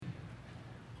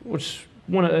which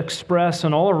want to express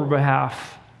on all of our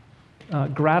behalf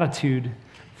gratitude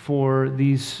for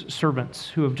these servants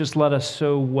who have just led us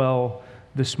so well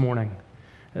this morning.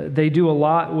 They do a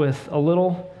lot with a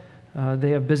little.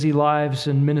 They have busy lives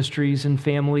and ministries and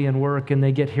family and work, and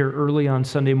they get here early on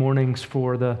Sunday mornings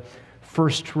for the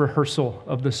first rehearsal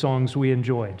of the songs we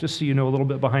enjoy, just so you know a little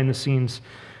bit behind the scenes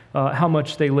how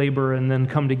much they labor and then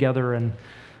come together, and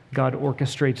God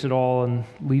orchestrates it all and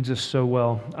leads us so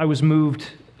well. I was moved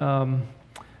a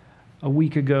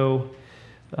week ago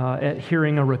at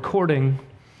hearing a recording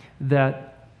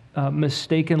that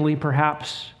mistakenly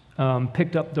perhaps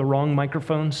picked up the wrong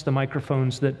microphones, the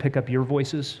microphones that pick up your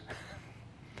voices,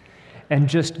 and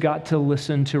just got to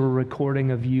listen to a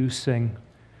recording of you sing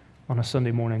on a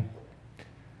Sunday morning.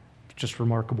 Just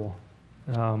remarkable.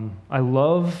 I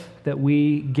love that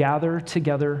we gather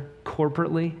together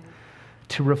corporately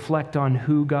to reflect on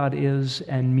who God is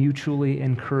and mutually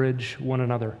encourage one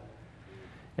another.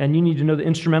 And you need to know the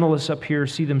instrumentalists up here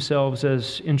see themselves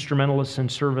as instrumentalists and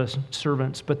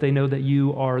servants, but they know that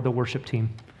you are the worship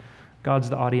team. God's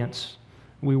the audience.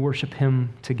 We worship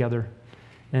Him together.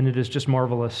 And it is just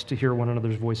marvelous to hear one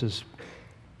another's voices.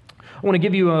 I want to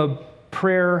give you a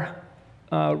prayer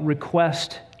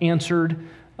request answered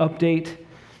update,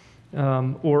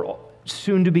 or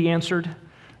soon to be answered.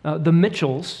 The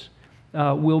Mitchells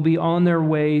will be on their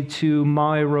way to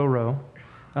Mairoro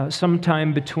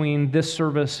sometime between this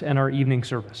service and our evening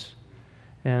service.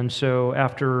 And so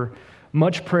after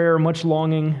much prayer, much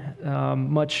longing,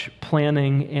 much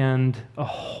planning, and a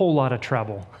whole lot of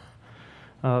travel,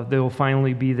 they will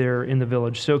finally be there in the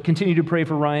village. So continue to pray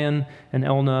for Ryan and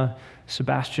Elna,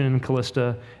 Sebastian and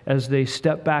Callista as they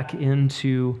step back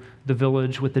into the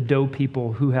village with the Doe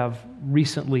people who have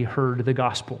recently heard the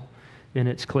gospel in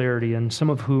its clarity, and some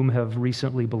of whom have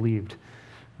recently believed.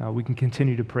 We can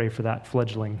continue to pray for that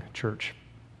fledgling church.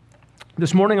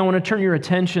 This morning, I want to turn your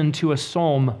attention to a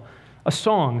song,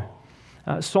 Psalm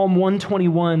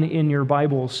 121 in your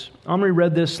Bibles. Omri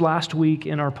read this last week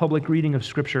in our public reading of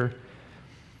Scripture,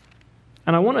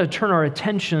 and I want to turn our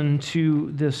attention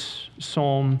to this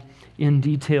psalm in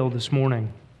detail this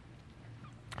morning.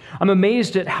 I'm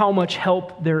amazed at how much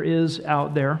help there is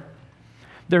out there.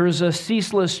 There is a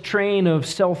ceaseless train of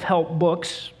self-help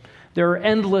books. There are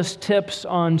endless tips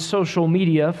on social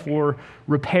media for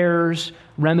repairs,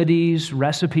 remedies,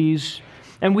 recipes,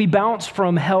 and we bounce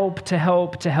from help to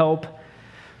help to help.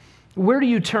 Where do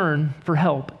you turn for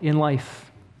help in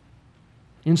life?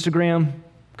 Instagram,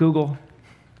 Google,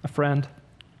 a friend?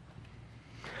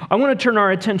 I want to turn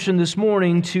our attention this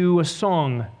morning to a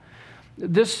song.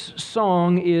 This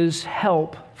song is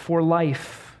Help for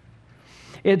Life.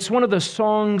 It's one of the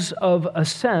songs of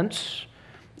ascents.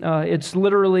 It's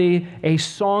literally a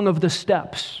song of the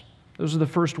steps. Those are the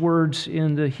first words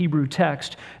in the Hebrew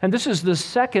text. And this is the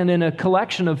second in a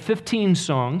collection of 15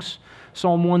 songs,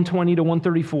 Psalm 120 to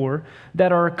 134,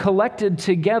 that are collected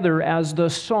together as the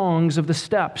songs of the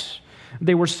steps.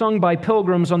 They were sung by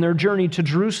pilgrims on their journey to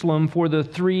Jerusalem for the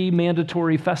 3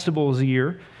 mandatory festivals a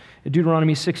year.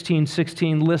 Deuteronomy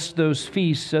 16:16 lists those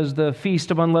feasts as the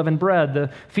Feast of Unleavened Bread, the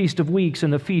Feast of Weeks,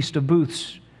 and the Feast of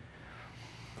Booths.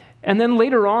 And then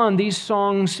later on, these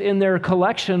songs in their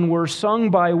collection were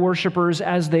sung by worshipers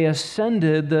as they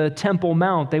ascended the Temple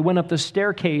Mount. They went up the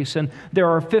staircase, and there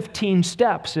are 15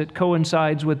 steps. It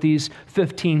coincides with these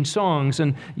 15 songs,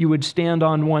 and you would stand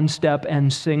on one step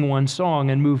and sing one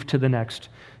song and move to the next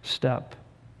step.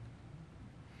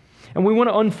 And we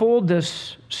want to unfold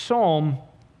this psalm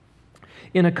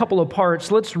in a couple of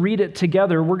parts. Let's read it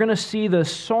together. We're going to see the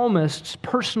psalmist's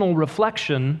personal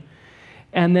reflection,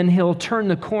 and then he'll turn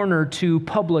the corner to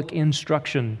public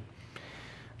instruction.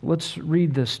 Let's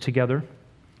read this together.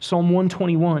 Psalm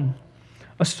 121,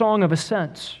 a song of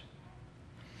ascents.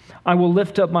 I will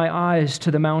lift up my eyes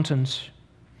to the mountains.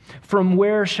 From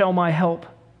where shall my help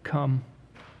come?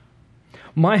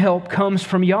 My help comes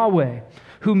from Yahweh,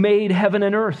 who made heaven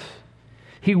and earth.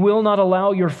 He will not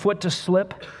allow your foot to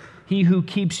slip. He who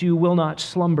keeps you will not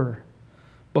slumber.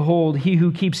 Behold, he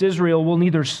who keeps Israel will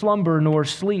neither slumber nor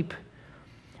sleep.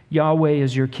 Yahweh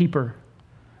is your keeper.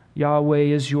 Yahweh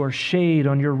is your shade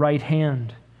on your right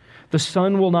hand. The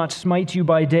sun will not smite you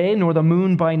by day, nor the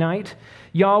moon by night.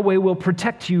 Yahweh will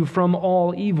protect you from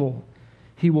all evil.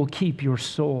 He will keep your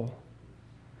soul.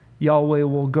 Yahweh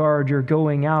will guard your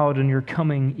going out and your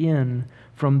coming in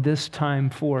from this time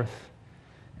forth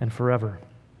and forever.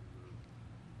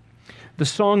 The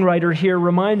songwriter here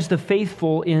reminds the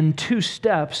faithful in 2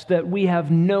 steps that we have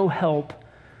no help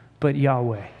but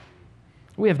Yahweh.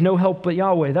 We have no help but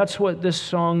Yahweh. That's what this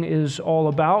song is all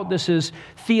about. This is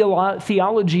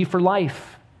theology for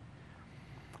life.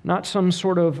 not some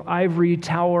sort of ivory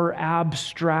tower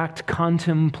abstract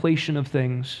contemplation of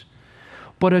things,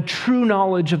 but a true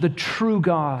knowledge of the true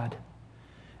God,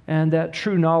 and that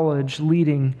true knowledge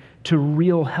leading to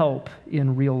real help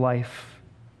in real life.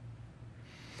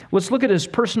 Let's look at his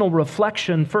personal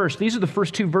reflection first. These are the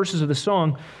first two verses of the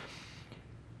song.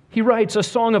 He writes a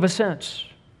song of ascents.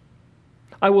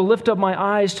 I will lift up my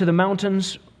eyes to the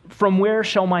mountains. From where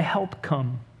shall my help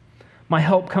come? My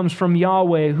help comes from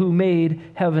Yahweh who made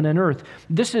heaven and earth.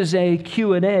 This is a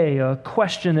Q&A, a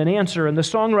question and answer, and the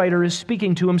songwriter is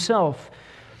speaking to himself.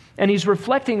 And he's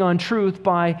reflecting on truth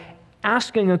by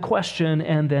asking a question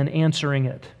and then answering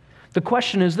it. The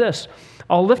question is this: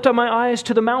 I'll lift up my eyes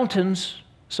to the mountains.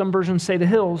 Some versions say the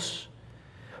hills.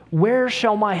 Where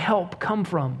shall my help come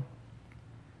from?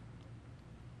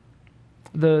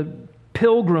 The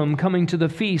pilgrim coming to the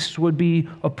feast would be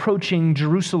approaching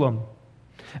Jerusalem.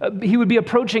 He would be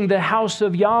approaching the house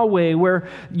of Yahweh, where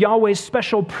Yahweh's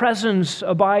special presence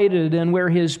abided and where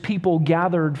his people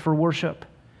gathered for worship.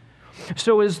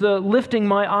 So is the lifting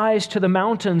my eyes to the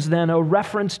mountains then a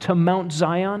reference to Mount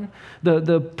Zion,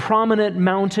 the prominent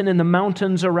mountain in the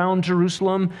mountains around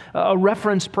Jerusalem, a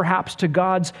reference perhaps to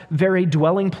God's very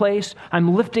dwelling place?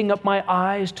 I'm lifting up my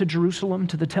eyes to Jerusalem,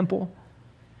 to the temple.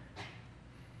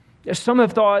 Some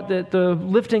have thought that the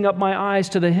lifting up my eyes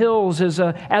to the hills is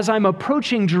as I'm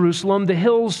approaching Jerusalem, the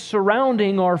hills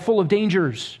surrounding are full of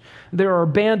dangers. There are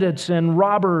bandits and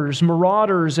robbers,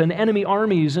 marauders, and enemy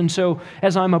armies. And so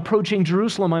as I'm approaching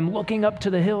Jerusalem, I'm looking up to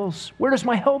the hills. Where does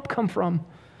my help come from?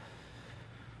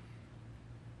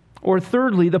 Or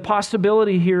thirdly, the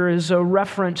possibility here is a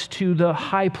reference to the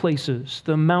high places,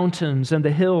 the mountains and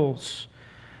the hills,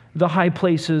 the high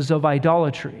places of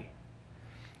idolatry.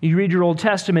 You read your Old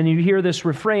Testament and you hear this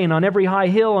refrain: on every high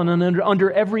hill and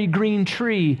under every green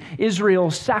tree, Israel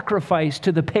sacrificed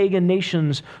to the pagan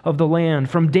nations of the land.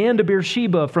 From Dan to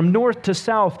Beersheba, from north to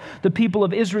south, the people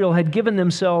of Israel had given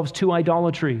themselves to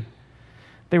idolatry.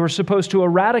 They were supposed to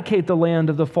eradicate the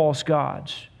land of the false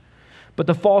gods. But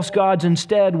the false gods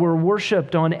instead were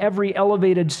worshipped on every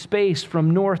elevated space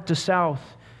from north to south.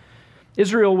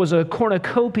 Israel was a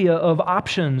cornucopia of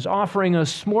options, offering a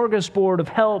smorgasbord of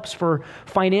helps for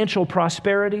financial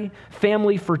prosperity,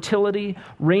 family fertility,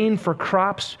 rain for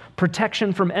crops,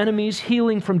 protection from enemies,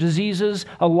 healing from diseases,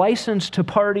 a license to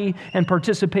party, and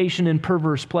participation in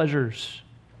perverse pleasures.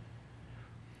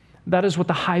 That is what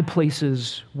the high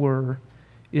places were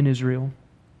in Israel.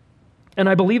 And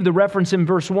I believe the reference in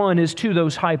verse 1 is to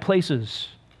those high places.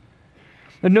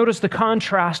 And notice the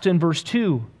contrast in verse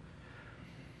 2.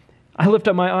 I lift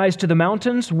up my eyes to the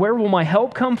mountains. Where will my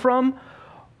help come from?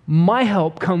 My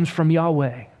help comes from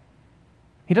Yahweh.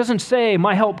 He doesn't say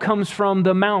my help comes from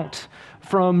the mount,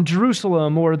 from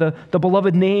Jerusalem, or the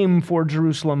beloved name for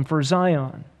Jerusalem, for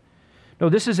Zion. No,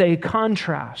 this is a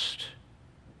contrast.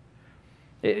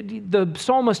 The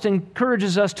psalmist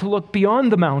encourages us to look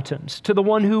beyond the mountains, to the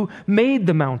one who made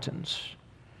the mountains.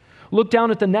 Look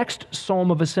down at the next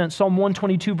Psalm of Ascent, Psalm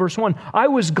 122, verse 1. I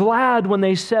was glad when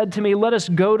they said to me, let us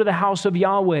go to the house of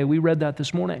Yahweh. We read that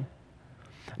this morning.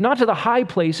 Not to the high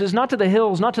places, not to the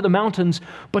hills, not to the mountains,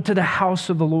 but to the house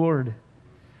of the Lord.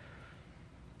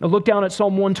 Now look down at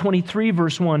Psalm 123,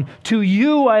 verse 1. To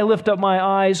you I lift up my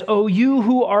eyes, O you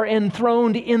who are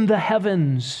enthroned in the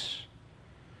heavens.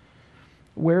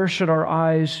 Where should our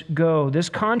eyes go? This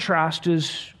contrast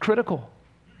is critical.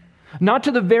 Not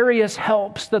to the various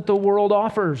helps that the world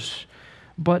offers,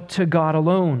 but to God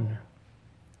alone.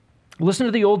 Listen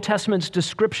to the Old Testament's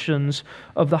descriptions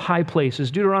of the high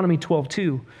places. Deuteronomy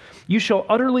 12:2. You shall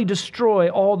utterly destroy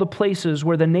all the places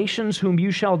where the nations whom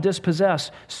you shall dispossess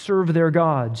serve their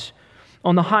gods,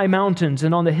 on the high mountains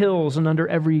and on the hills and under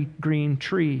every green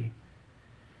tree.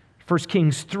 1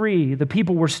 Kings 3, the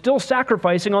people were still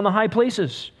sacrificing on the high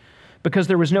places, because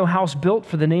there was no house built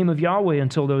for the name of Yahweh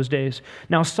until those days.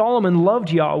 Now Solomon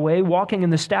loved Yahweh, walking in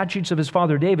the statutes of his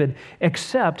father David,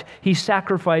 except he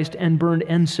sacrificed and burned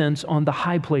incense on the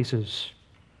high places,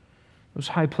 those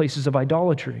high places of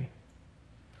idolatry.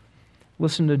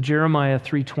 Listen to Jeremiah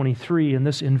 3:23 and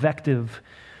this invective.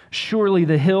 Surely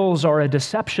the hills are a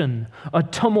deception, a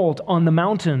tumult on the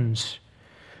mountains.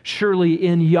 Surely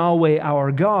in Yahweh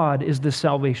our God is the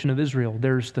salvation of Israel.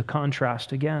 There's the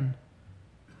contrast again.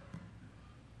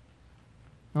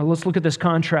 Now let's look at this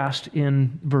contrast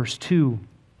in verse 2.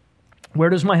 Where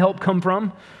does my help come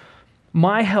from?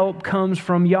 My help comes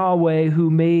from Yahweh who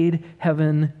made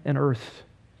heaven and earth.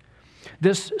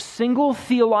 This single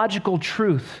theological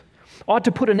truth ought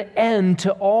to put an end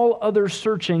to all other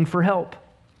searching for help.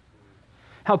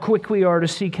 How quick we are to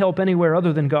seek help anywhere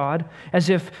other than God, as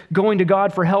if going to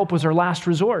God for help was our last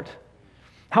resort.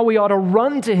 how we ought to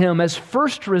run to him as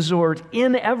first resort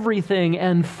in everything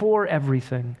and for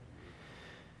everything.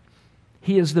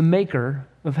 He is the maker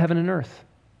of heaven and earth.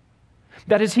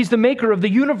 That is, he's the maker of the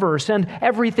universe and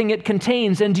everything it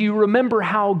contains. And do you remember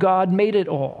how God made it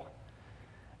all?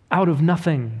 Out of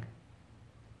nothing.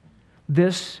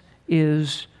 This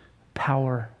is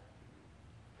power.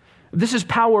 This is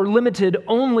power limited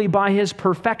only by his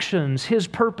perfections, his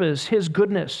purpose, his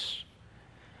goodness.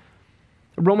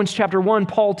 Romans chapter 1,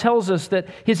 Paul tells us that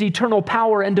his eternal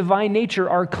power and divine nature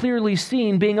are clearly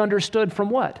seen, being understood from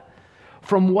what?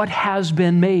 From what has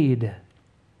been made.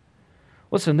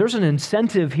 Listen, there's an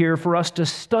incentive here for us to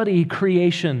study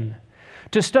creation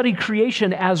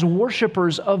as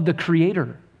worshipers of the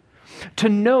Creator, to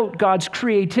note God's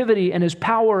creativity and his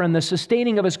power and the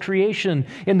sustaining of his creation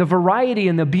in the variety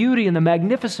and the beauty and the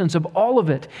magnificence of all of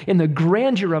it, in the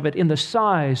grandeur of it, in the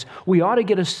size. We ought to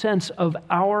get a sense of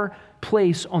our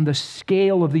place on the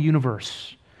scale of the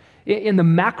universe. In the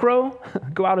macro,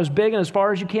 go out as big and as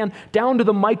far as you can, down to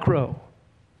the micro.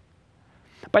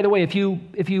 By the way, if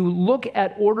you look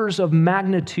at orders of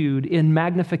magnitude in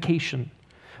magnification,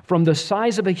 from the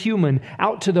size of a human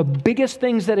out to the biggest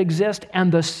things that exist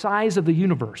and the size of the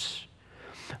universe,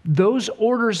 those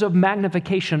orders of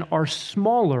magnification are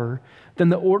smaller than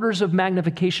the orders of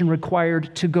magnification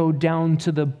required to go down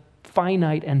to the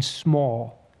finite and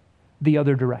small, the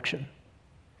other direction.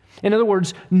 In other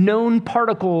words, known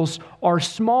particles are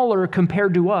smaller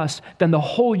compared to us than the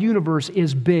whole universe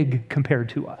is big compared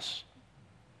to us.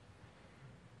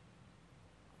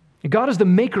 God is the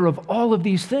maker of all of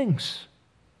these things.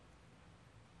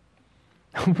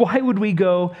 Why would we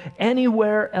go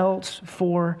anywhere else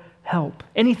for help?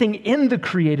 Anything in the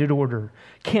created order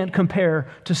can't compare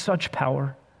to such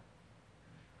power.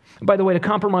 By the way, to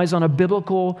compromise on a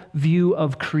biblical view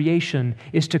of creation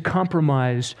is to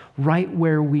compromise right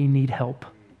where we need help.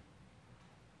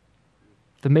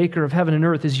 The maker of heaven and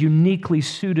earth is uniquely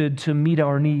suited to meet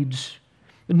our needs.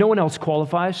 No one else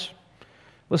qualifies.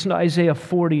 Listen to Isaiah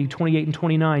 40, 28 and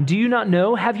 29. Do you not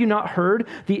know, have you not heard?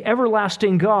 The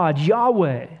everlasting God,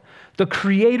 Yahweh, the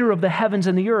creator of the heavens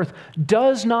and the earth,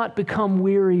 does not become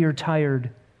weary or tired.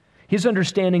 His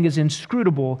understanding is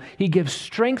inscrutable. He gives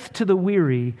strength to the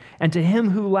weary, and to him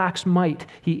who lacks might,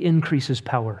 he increases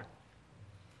power.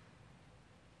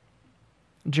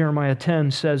 Jeremiah 10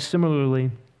 says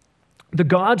similarly, the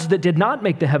gods that did not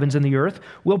make the heavens and the earth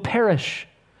will perish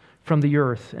from the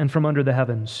earth and from under the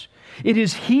heavens. It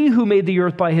is he who made the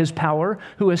earth by his power,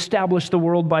 who established the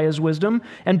world by his wisdom,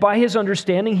 and by his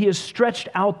understanding he has stretched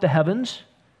out the heavens.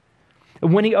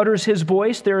 And when he utters his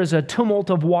voice, there is a tumult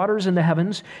of waters in the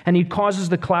heavens, and he causes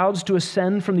the clouds to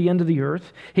ascend from the end of the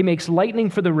earth. He makes lightning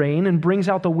for the rain and brings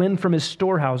out the wind from his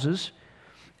storehouses.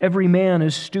 Every man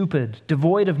is stupid,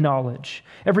 devoid of knowledge.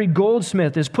 Every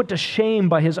goldsmith is put to shame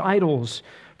by his idols,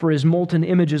 for his molten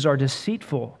images are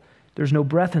deceitful. There's no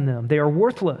breath in them. They are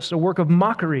worthless, a work of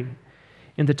mockery.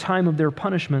 In the time of their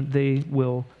punishment, they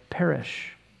will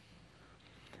perish.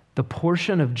 The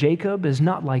portion of Jacob is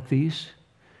not like these,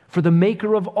 for the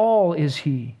maker of all is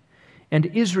he, and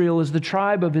Israel is the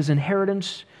tribe of his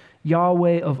inheritance.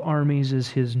 Yahweh of armies is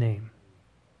his name.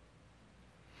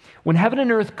 When heaven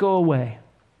and earth go away,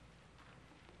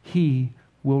 he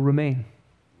will remain.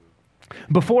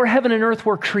 Before heaven and earth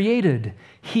were created,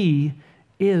 he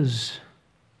is.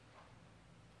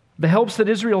 The helps that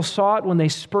Israel sought when they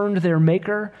spurned their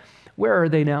maker, where are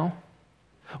they now?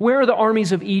 Where are the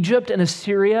armies of Egypt and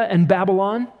Assyria and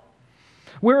Babylon?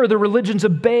 Where are the religions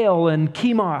of Baal and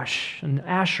Chemosh and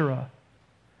Asherah?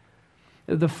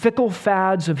 The fickle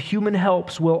fads of human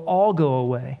helps will all go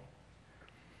away.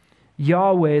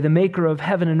 Yahweh, the maker of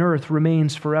heaven and earth,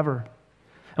 remains forever,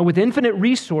 and with infinite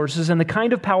resources and the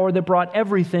kind of power that brought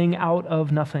everything out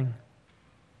of nothing.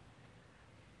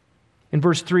 In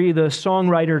verse 3, the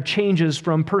songwriter changes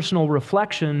from personal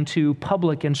reflection to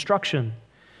public instruction.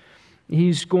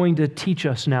 He's going to teach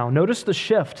us now. Notice the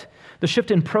shift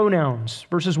in pronouns.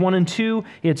 Verses 1 and 2,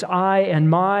 it's I and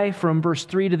my. From verse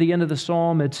 3 to the end of the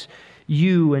psalm, it's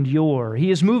you and your. He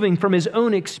is moving from his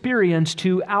own experience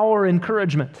to our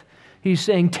encouragement. He's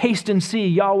saying, taste and see,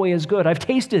 Yahweh is good. I've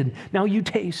tasted, now you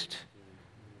taste.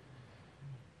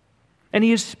 And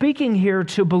he is speaking here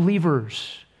to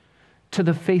believers, to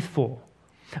the faithful.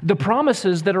 The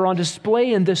promises that are on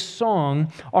display in this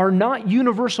song are not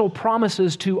universal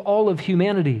promises to all of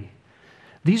humanity.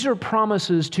 These are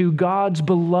promises to God's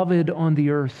beloved on the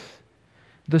earth,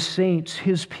 the saints,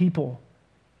 his people.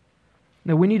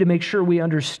 Now, we need to make sure we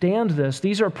understand this.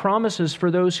 These are promises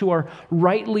for those who are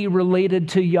rightly related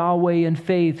to Yahweh in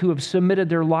faith, who have submitted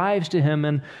their lives to him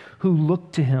and who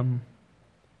look to him.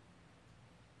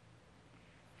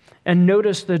 And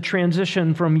notice the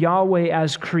transition from Yahweh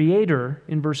as creator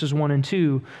in verses 1 and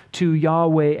 2 to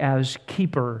Yahweh as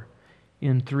keeper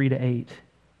in 3 to 8.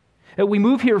 We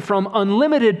move here from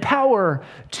unlimited power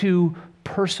to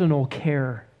personal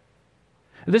care.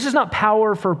 This is not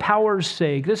power for power's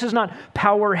sake. This is not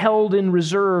power held in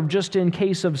reserve just in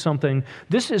case of something.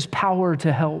 This is power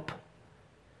to help.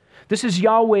 This is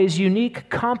Yahweh's unique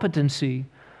competency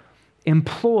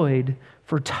employed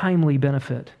for timely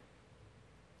benefit.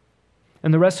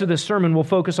 And the rest of this sermon will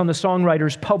focus on the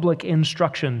songwriter's public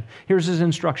instruction. Here's his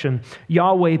instruction.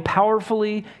 Yahweh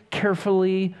powerfully,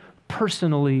 carefully,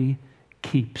 personally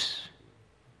keeps.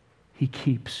 He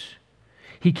keeps.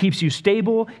 He keeps you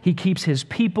stable. He keeps his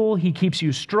people. He keeps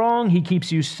you strong. He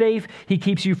keeps you safe. He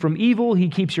keeps you from evil. He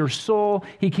keeps your soul.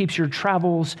 He keeps your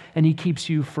travels, and he keeps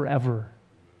you forever.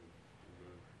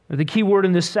 The key word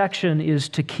in this section is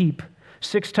to keep.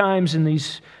 6 times in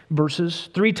these verses.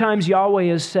 3 times Yahweh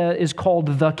is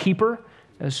called the keeper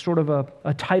as sort of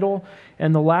a title.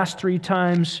 And the last 3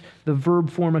 times the verb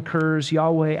form occurs,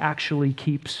 Yahweh actually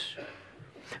keeps.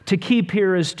 To keep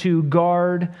here is to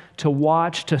guard, to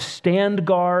watch, to stand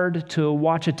guard, to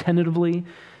watch attentively.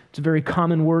 It's a very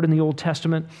common word in the Old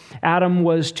Testament. Adam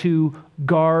was to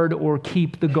guard or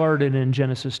keep the garden in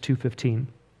Genesis 2:15.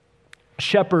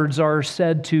 Shepherds are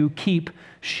said to keep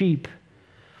sheep.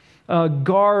 A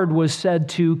guard was said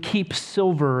to keep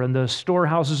silver and the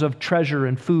storehouses of treasure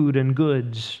and food and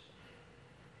goods.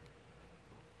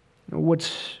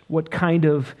 What kind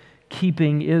of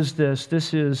keeping is this?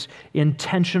 This is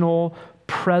intentional,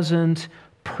 present,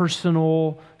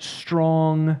 personal,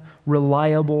 strong,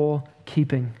 reliable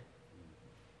keeping.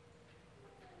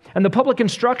 And the public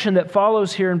instruction that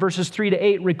follows here in verses 3 to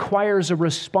 8 requires a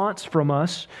response from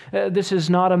us. This is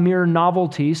not a mere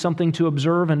novelty, something to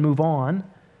observe and move on.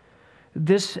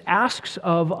 This asks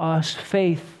of us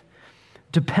faith,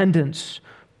 dependence,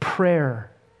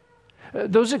 prayer.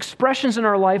 Those expressions in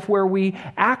our life where we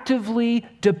actively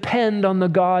depend on the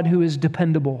God who is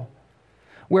dependable,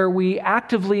 where we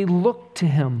actively look to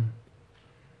him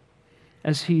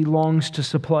as he longs to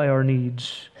supply our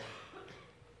needs.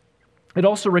 It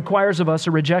also requires of us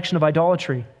a rejection of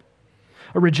idolatry,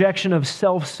 a rejection of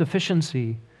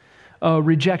self-sufficiency, a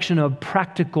rejection of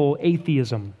practical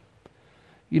atheism.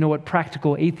 You know what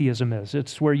practical atheism is?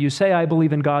 It's where you say, I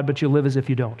believe in God, but you live as if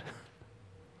you don't.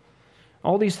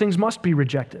 All these things must be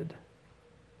rejected.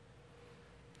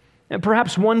 And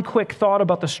perhaps one quick thought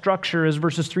about the structure as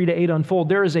verses 3 to 8 unfold.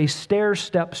 There is a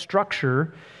stair-step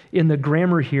structure in the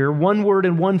grammar here. One word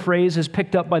in one phrase is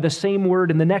picked up by the same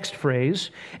word in the next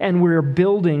phrase, and we're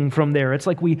building from there. It's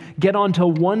like we get onto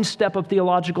one step of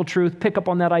theological truth, pick up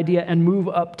on that idea, and move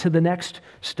up to the next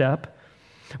step.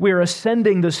 We are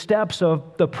ascending the steps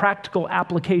of the practical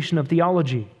application of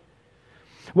theology.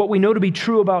 What we know to be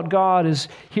true about God is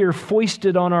here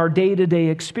foisted on our day-to-day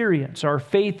experience. Our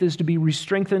faith is to be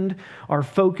re-strengthened. Our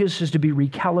focus is to be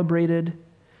recalibrated.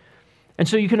 And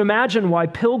so you can imagine why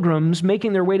pilgrims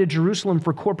making their way to Jerusalem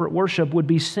for corporate worship would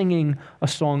be singing a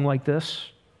song like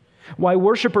this. Why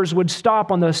worshipers would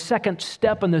stop on the second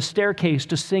step in the staircase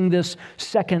to sing this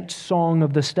second song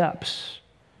of the steps.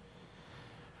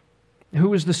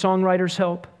 Who is the songwriter's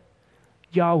help?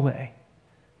 Yahweh,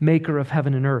 maker of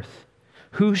heaven and earth.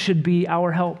 Who should be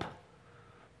our help?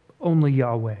 Only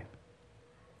Yahweh.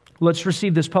 Let's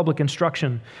receive this public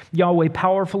instruction. Yahweh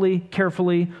powerfully,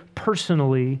 carefully,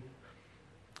 personally,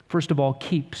 first of all,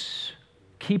 keeps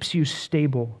you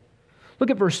stable. Look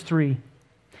at verse 3.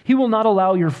 He will not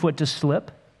allow your foot to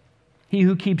slip. He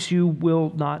who keeps you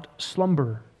will not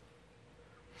slumber.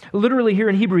 Literally here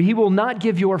in Hebrew, he will not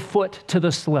give your foot to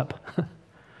the slip.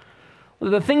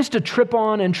 The things to trip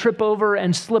on and trip over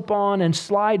and slip on and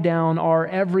slide down are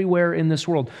everywhere in this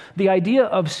world. The idea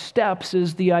of steps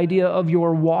is the idea of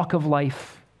your walk of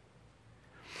life.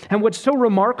 And what's so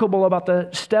remarkable about the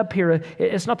step here,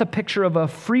 it's not the picture of a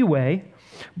freeway,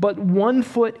 but one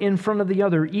foot in front of the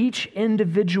other, each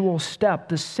individual step,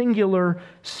 the singular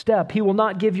step. He will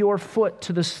not give your foot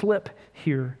to the slip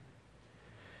here.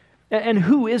 And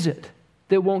who is it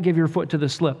that won't give your foot to the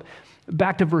slip?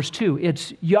 Back to verse 2.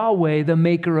 It's Yahweh, the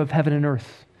maker of heaven and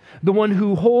earth. The one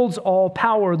who holds all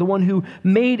power, the one who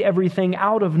made everything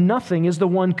out of nothing, is the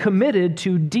one committed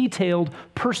to detailed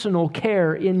personal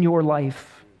care in your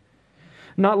life.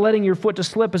 Not letting your foot to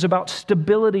slip is about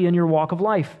stability in your walk of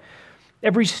life.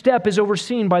 Every step is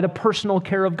overseen by the personal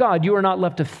care of God. You are not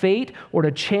left to fate or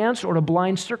to chance or to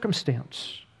blind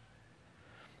circumstance.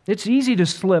 It's easy to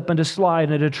slip and to slide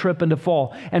and to trip and to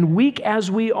fall. And weak as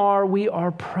we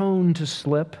are prone to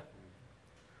slip.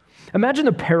 Imagine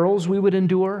the perils we would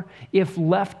endure if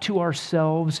left to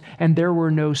ourselves and there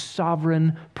were no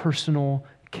sovereign personal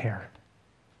care.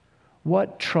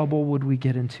 What trouble would we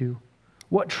get into?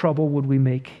 What trouble would we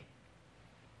make?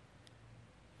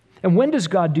 And when does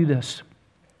God do this?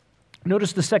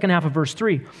 Notice the second half of verse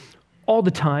 3. All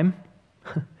the time.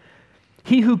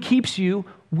 He who keeps you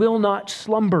will not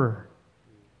slumber.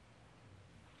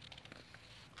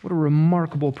 What a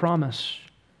remarkable promise.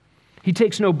 He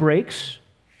takes no breaks.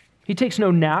 He takes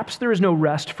no naps. There is no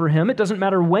rest for him. It doesn't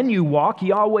matter when you walk.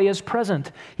 Yahweh is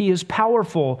present. He is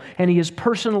powerful, and he is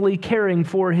personally caring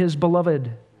for his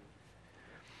beloved.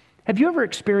 Have you ever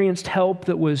experienced help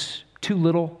that was too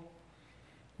little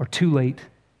or too late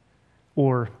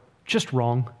or just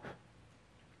wrong?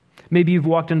 Maybe you've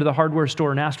walked into the hardware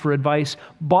store and asked for advice,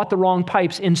 bought the wrong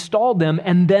pipes, installed them,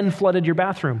 and then flooded your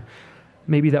bathroom.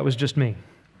 Maybe that was just me.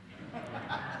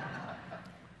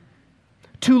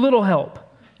 Too little help.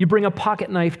 You bring a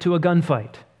pocket knife to a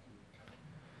gunfight.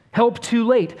 Help too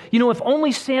late. You know, if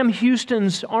only Sam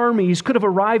Houston's armies could have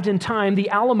arrived in time, the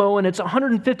Alamo and its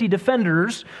 150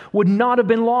 defenders would not have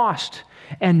been lost.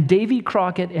 And Davy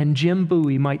Crockett and Jim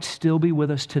Bowie might still be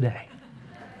with us today.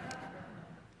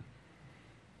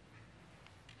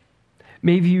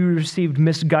 Maybe you received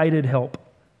misguided help.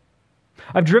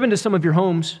 I've driven to some of your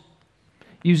homes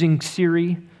using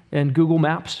Siri and Google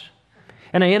Maps,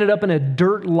 and I ended up in a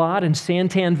dirt lot in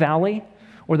Santan Valley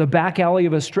or the back alley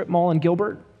of a strip mall in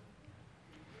Gilbert.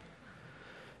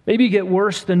 Maybe you get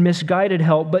worse than misguided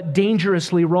help, but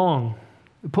dangerously wrong.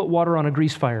 Put water on a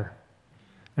grease fire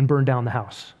and burn down the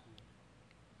house.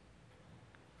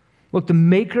 Look, the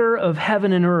maker of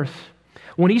heaven and earth,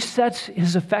 when he sets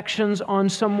his affections on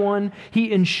someone,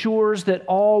 he ensures that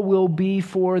all will be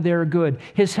for their good.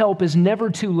 His help is never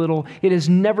too little, it is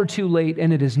never too late,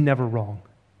 and it is never wrong.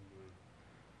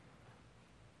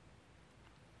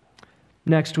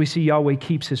 Next, we see Yahweh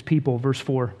keeps his people, verse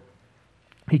 4.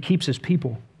 He keeps his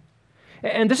people.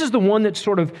 And this is the one that's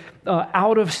sort of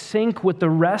out of sync with the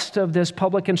rest of this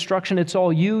public instruction. It's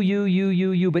all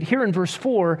you. But here in verse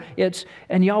 4, it's,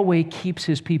 and Yahweh keeps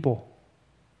his people.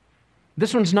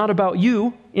 This one's not about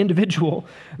you, individual.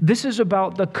 This is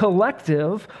about the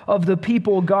collective of the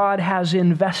people God has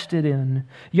invested in.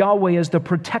 Yahweh is the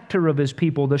protector of his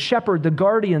people, the shepherd, the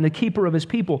guardian, the keeper of his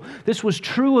people. This was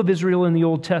true of Israel in the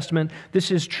Old Testament.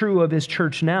 This is true of his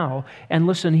church now. And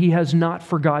listen, he has not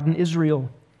forgotten Israel.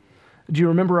 Do you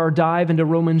remember our dive into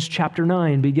Romans chapter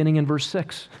 9, beginning in verse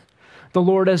 6? The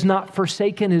Lord has not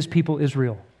forsaken his people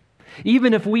Israel.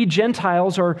 Even if we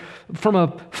Gentiles are from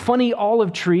a funny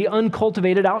olive tree,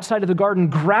 uncultivated outside of the garden,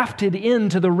 grafted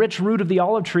into the rich root of the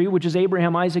olive tree, which is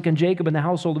Abraham, Isaac, and Jacob in the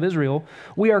household of Israel,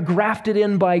 we are grafted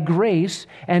in by grace,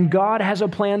 and God has a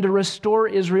plan to restore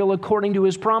Israel according to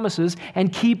his promises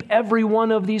and keep every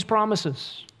one of these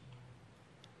promises.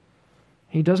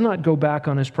 He does not go back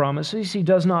on his promises. He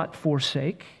does not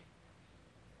forsake.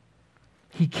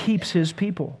 He keeps his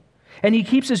people. And he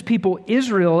keeps his people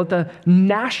Israel at the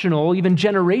national, even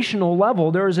generational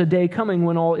level. There is a day coming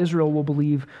when all Israel will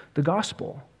believe the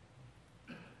gospel.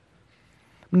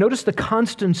 Notice the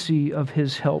constancy of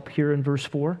his help here in verse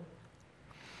 4.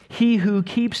 He who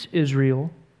keeps Israel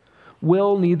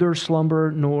will neither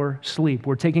slumber nor sleep.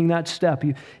 We're taking that step.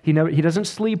 He doesn't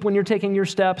sleep when you're taking your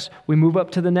steps. We move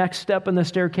up to the next step in the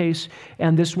staircase,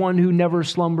 and this one who never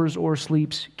slumbers or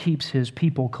sleeps keeps his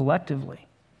people collectively.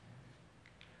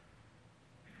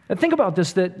 And think about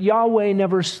this, that Yahweh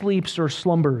never sleeps or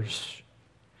slumbers.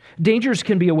 Dangers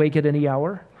can be awake at any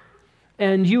hour,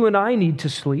 and you and I need to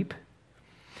sleep.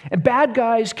 And bad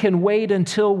guys can wait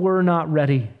until we're not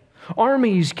ready.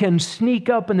 Armies can sneak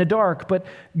up in the dark, but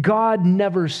God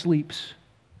never sleeps.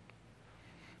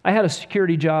 I had a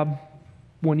security job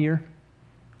one year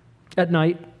at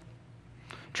night,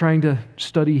 trying to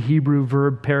study Hebrew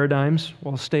verb paradigms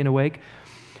while staying awake.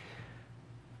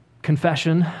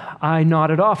 Confession, I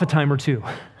nodded off a time or two.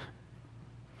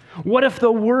 What if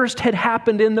the worst had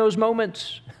happened in those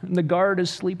moments and the guard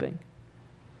is sleeping?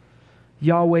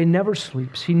 Yahweh never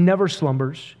sleeps. He never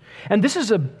slumbers. And this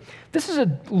is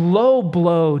a low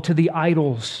blow to the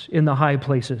idols in the high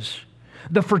places.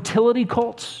 The fertility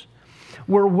cults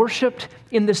were worshipped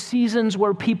in the seasons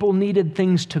where people needed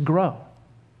things to grow.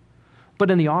 But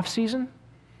in the off season,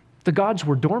 the gods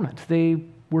were dormant. They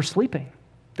were sleeping.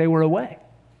 They were away.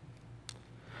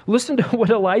 Listen to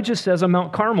what Elijah says on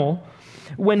Mount Carmel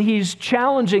when he's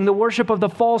challenging the worship of the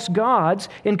false gods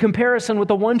in comparison with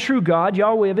the one true God,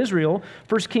 Yahweh of Israel.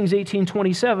 1 Kings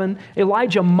 18:27,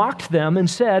 Elijah mocked them and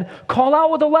said, "Call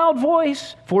out with a loud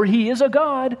voice, for he is a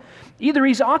God. Either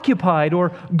he's occupied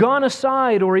or gone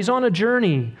aside or he's on a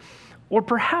journey. Or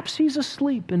perhaps he's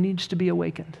asleep and needs to be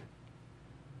awakened.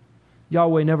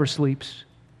 Yahweh never sleeps,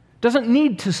 doesn't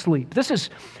need to sleep. This is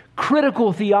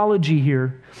critical theology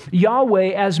here.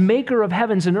 Yahweh, as maker of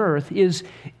heavens and earth, is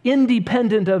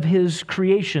independent of his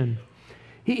creation.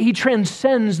 He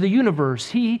transcends the universe.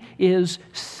 He is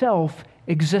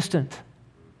self-existent.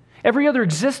 Every other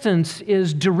existence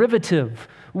is derivative.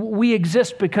 We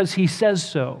exist because he says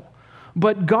so.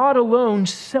 But God alone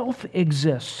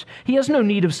self-exists. He has no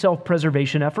need of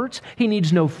self-preservation efforts. He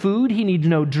needs no food. He needs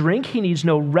no drink. He needs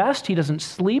no rest. He doesn't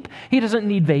sleep. He doesn't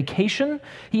need vacation.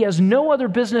 He has no other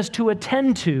business to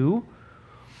attend to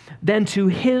than to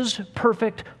his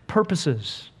perfect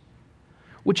purposes,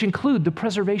 which include the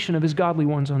preservation of his godly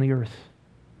ones on the earth.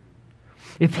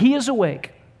 If he is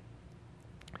awake,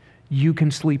 you can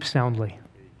sleep soundly.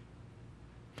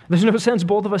 There's no sense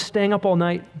both of us staying up all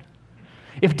night.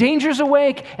 If danger's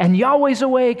awake and Yahweh's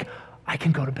awake, I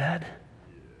can go to bed.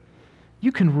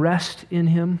 You can rest in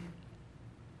him.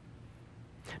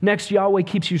 Next, Yahweh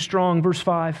keeps you strong. Verse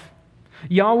 5.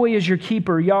 Yahweh is your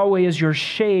keeper. Yahweh is your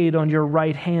shade on your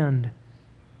right hand.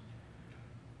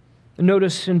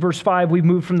 Notice in verse 5, we've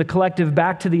moved from the collective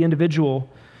back to the individual.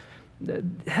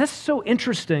 That's so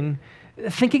interesting.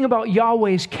 Thinking about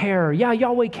Yahweh's care. Yeah,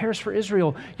 Yahweh cares for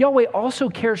Israel. Yahweh also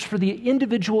cares for the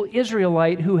individual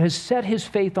Israelite who has set his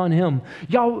faith on him.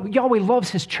 Yahweh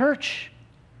loves his church.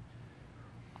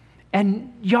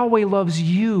 And Yahweh loves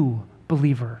you,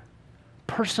 believer,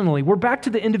 personally. We're back to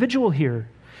the individual here.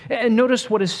 And notice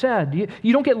what is said.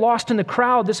 You don't get lost in the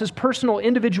crowd. This is personal,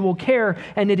 individual care,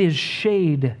 and it is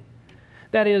shade.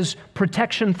 That is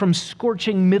protection from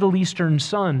scorching Middle Eastern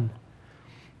sun.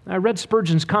 I read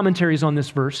Spurgeon's commentaries on this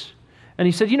verse, and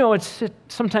he said,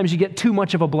 sometimes you get too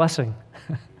much of a blessing.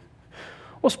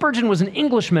 Well, Spurgeon was an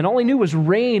Englishman. All he knew was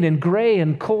rain and gray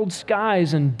and cold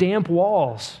skies and damp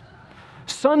walls.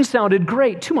 Sun sounded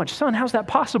great. Too much sun, how's that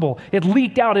possible? It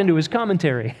leaked out into his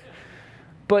commentary.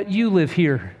 But you live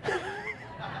here.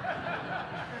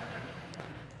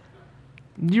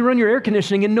 You run your air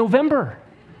conditioning in November.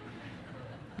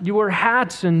 You wear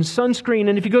hats and sunscreen,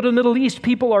 and if you go to the Middle East,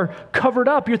 people are covered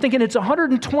up. You're thinking it's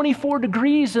 124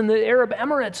 degrees in the Arab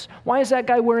Emirates. Why is that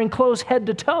guy wearing clothes head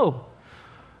to toe?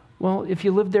 Well, if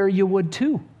you lived there, you would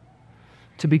too,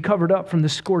 to be covered up from the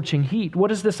scorching heat.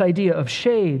 What is this idea of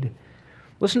shade?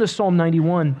 Listen to Psalm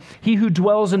 91. He who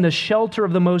dwells in the shelter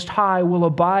of the Most High will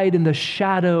abide in the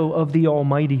shadow of the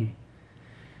Almighty.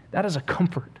 That is a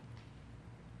comfort.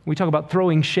 We talk about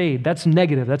throwing shade. That's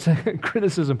negative. That's a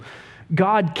criticism.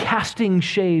 God casting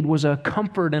shade was a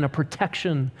comfort and a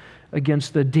protection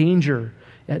against the danger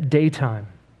at daytime.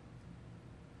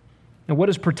 Now, what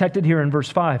is protected here in verse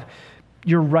 5?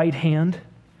 Your right hand.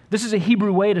 This is a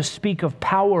Hebrew way to speak of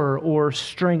power or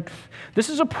strength. This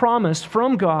is a promise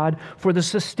from God for the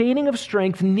sustaining of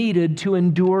strength needed to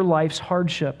endure life's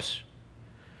hardships.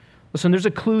 Listen, there's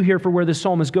a clue here for where this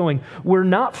psalm is going. We're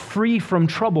not free from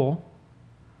trouble,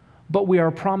 but we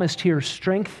are promised here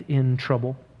strength in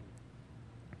trouble.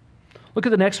 Look at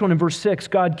the next one in verse 6.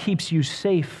 God keeps you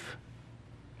safe.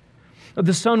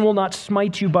 The sun will not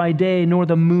smite you by day, nor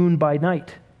the moon by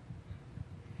night.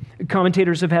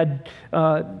 Commentators have had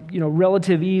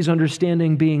relative ease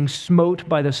understanding being smote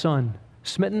by the sun.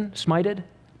 Smitten, smited.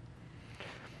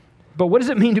 But what does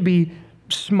it mean to be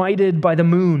smited by the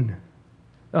moon?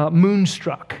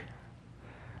 Moonstruck.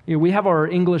 We have our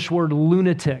English word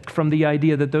lunatic from the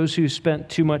idea that those who spent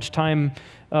too much time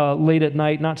late at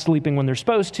night, not sleeping when they're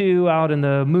supposed to, out in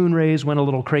the moon rays, went a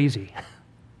little crazy.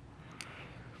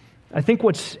 I think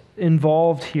what's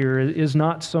involved here is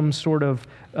not some sort of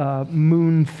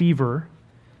moon fever,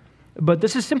 but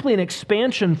this is simply an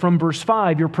expansion from verse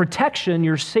 5. Your protection,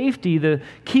 your safety, the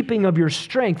keeping of your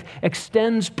strength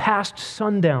extends past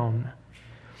sundown.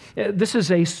 This is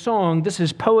a song, this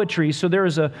is poetry, so there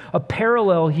is a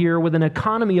parallel here with an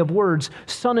economy of words.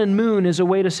 Sun and moon is a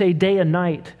way to say day and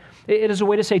night. It is a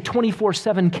way to say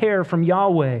 24/7 care from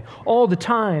Yahweh all the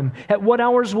time. At what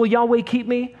hours will Yahweh keep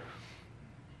me?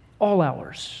 All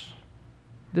hours.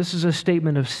 This is a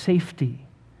statement of safety.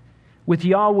 With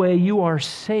Yahweh, you are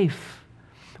safe.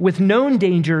 With known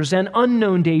dangers and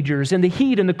unknown dangers, in the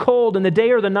heat and the cold, in the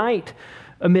day or the night,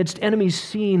 amidst enemies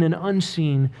seen and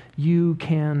unseen, you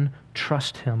can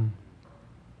trust him.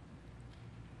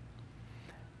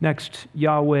 Next,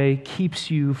 Yahweh keeps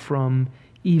you from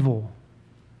evil.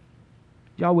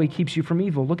 Yahweh keeps you from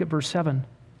evil. Look at verse 7.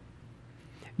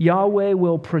 Yahweh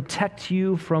will protect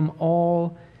you from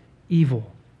all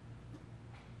evil.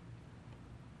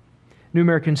 New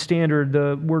American Standard,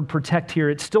 the word protect here,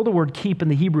 it's still the word keep in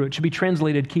the Hebrew. It should be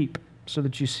translated keep so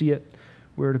that you see it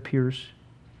where it appears.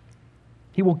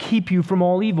 He will keep you from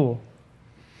all evil.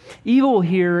 Evil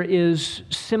here is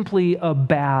simply a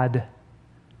bad.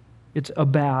 It's a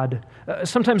bad.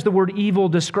 Sometimes the word evil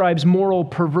describes moral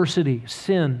perversity,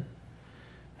 sin.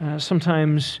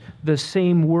 Sometimes the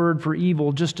same word for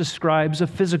evil just describes a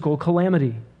physical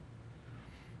calamity.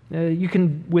 You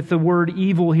can, with the word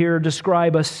evil here,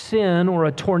 describe a sin or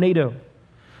a tornado,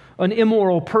 an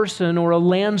immoral person or a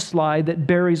landslide that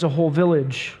buries a whole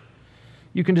village.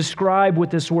 You can describe with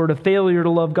this word a failure to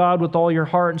love God with all your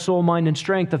heart and soul, mind, and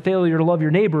strength, a failure to love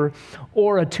your neighbor,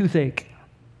 or a toothache.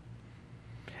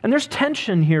 And there's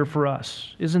tension here for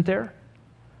us, isn't there?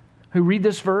 Who read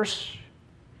this verse?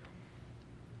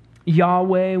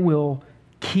 Yahweh will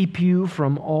keep you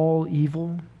from all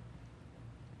evil.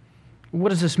 What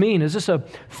does this mean? Is this a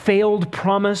failed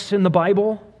promise in the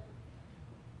Bible?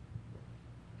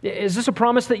 Is this a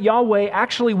promise that Yahweh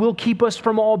actually will keep us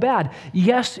from all bad?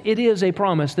 Yes, it is a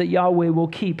promise that Yahweh will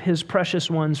keep His precious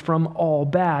ones from all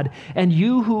bad. And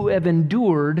you who have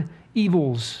endured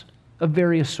evils of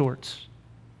various sorts,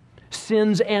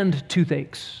 sins and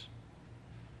toothaches,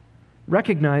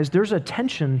 recognize there's a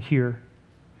tension here.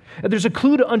 There's a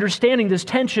clue to understanding this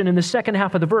tension in the second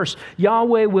half of the verse.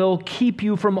 Yahweh will keep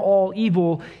you from all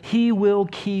evil. He will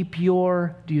keep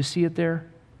your, do you see it there?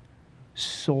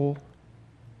 Soul.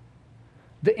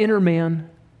 The inner man,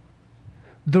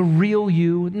 the real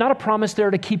you. Not a promise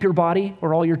there to keep your body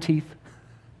or all your teeth,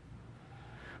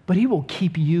 but He will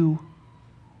keep you.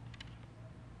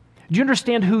 Do you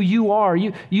understand who you are?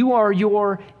 You are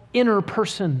your inner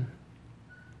person.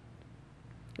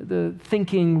 The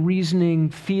thinking, reasoning,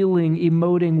 feeling,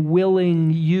 emoting,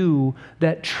 willing you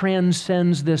that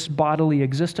transcends this bodily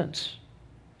existence.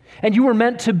 And you were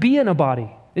meant to be in a body.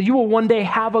 You will one day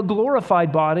have a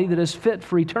glorified body that is fit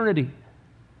for eternity.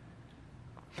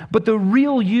 But the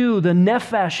real you, the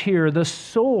nephesh here, the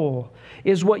soul,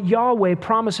 is what Yahweh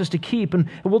promises to keep. And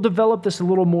we'll develop this a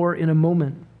little more in a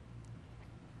moment.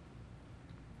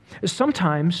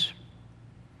 Sometimes,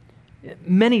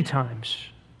 many times,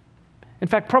 in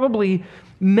fact, probably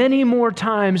many more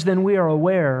times than we are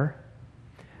aware,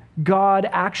 God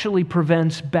actually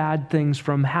prevents bad things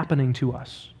from happening to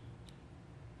us.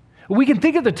 We can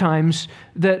think of the times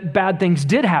that bad things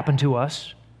did happen to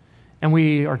us, and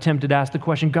we are tempted to ask the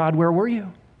question, God, where were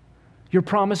you? Your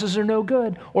promises are no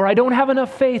good, or I don't have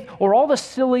enough faith, or all the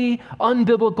silly,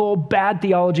 unbiblical, bad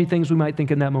theology things we might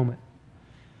think in that moment.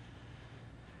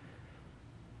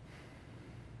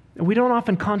 We don't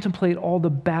often contemplate all the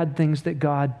bad things that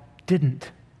God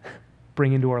didn't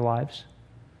bring into our lives,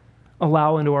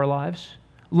 allow into our lives,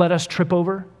 let us trip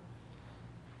over.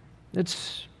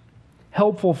 It's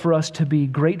helpful for us to be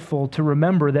grateful to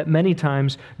remember that many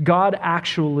times God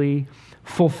actually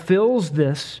fulfills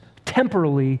this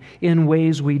temporally in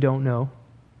ways we don't know.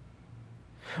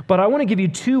 But I want to give you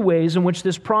two ways in which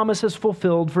this promise is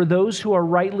fulfilled for those who are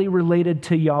rightly related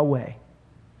to Yahweh.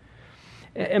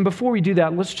 And before we do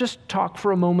that, let's just talk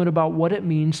for a moment about what it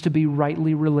means to be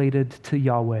rightly related to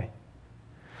Yahweh.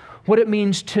 What it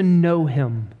means to know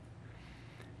Him,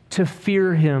 to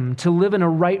fear Him, to live in a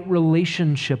right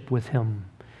relationship with Him.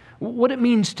 What it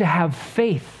means to have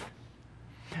faith.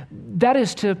 That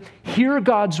is to hear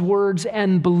God's words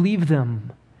and believe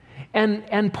them.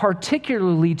 And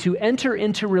particularly to enter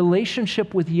into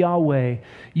relationship with Yahweh,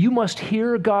 you must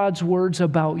hear God's words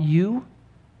about you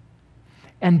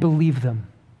and believe them.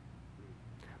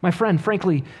 My friend,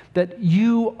 frankly, that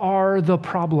you are the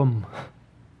problem.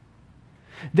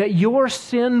 That your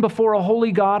sin before a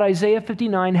holy God, Isaiah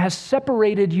 59, has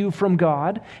separated you from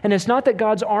God. And it's not that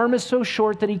God's arm is so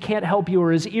short that He can't help you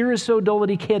or His ear is so dull that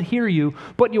He can't hear you,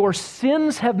 but your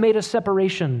sins have made a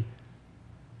separation.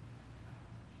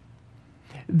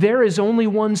 There is only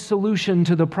one solution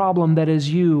to the problem that is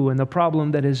you and the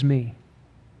problem that is me.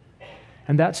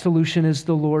 And that solution is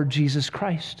the Lord Jesus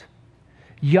Christ,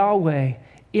 Yahweh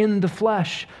in the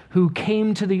flesh, who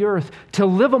came to the earth to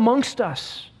live amongst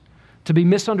us, to be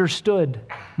misunderstood,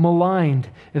 maligned,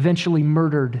 eventually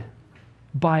murdered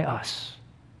by us.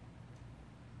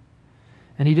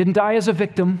 And He didn't die as a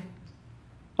victim,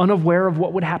 unaware of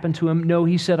what would happen to Him. No,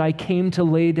 He said, I came to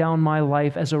lay down my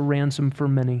life as a ransom for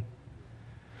many.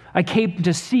 I came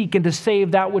to seek and to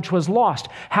save that which was lost.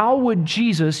 How would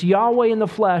Jesus, Yahweh in the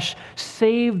flesh,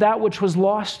 save that which was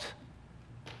lost?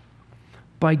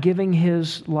 By giving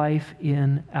His life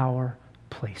in our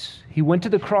place. He went to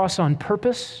the cross on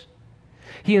purpose.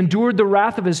 He endured the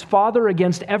wrath of His Father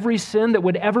against every sin that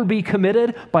would ever be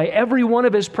committed by every one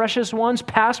of His precious ones,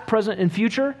 past, present, and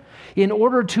future, in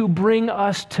order to bring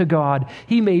us to God.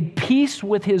 He made peace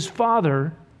with His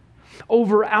Father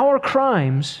over our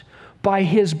crimes by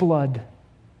His blood.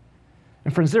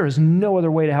 And friends, there is no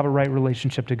other way to have a right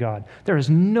relationship to God. There is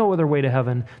no other way to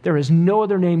heaven. There is no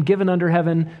other name given under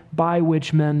heaven by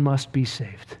which men must be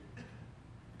saved.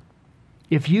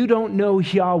 If you don't know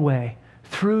Yahweh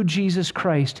through Jesus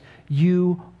Christ,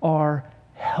 you are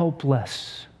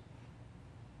helpless.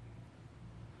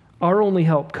 Our only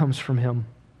help comes from Him,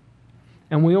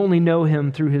 and we only know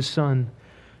Him through His Son,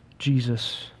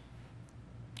 Jesus.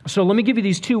 So let me give you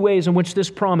these two ways in which this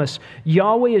promise,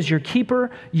 Yahweh is your keeper,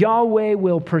 Yahweh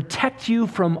will protect you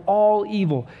from all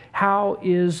evil. How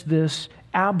is this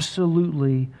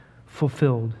absolutely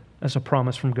fulfilled as a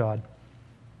promise from God?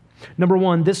 Number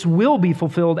one, this will be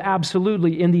fulfilled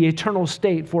absolutely in the eternal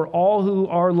state for all who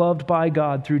are loved by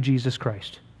God through Jesus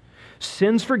Christ.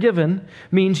 Sins forgiven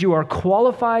means you are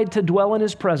qualified to dwell in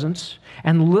His presence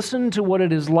and listen to what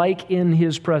it is like in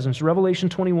His presence. Revelation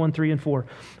 21, 3 and 4.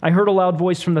 I heard a loud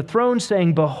voice from the throne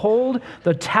saying, "Behold,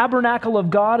 the tabernacle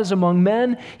of God is among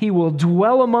men. He will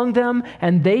dwell among them,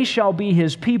 and they shall be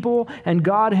His people, and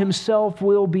God Himself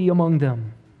will be among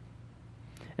them.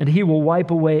 And He will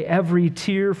wipe away every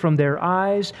tear from their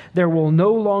eyes. There will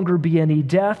no longer be any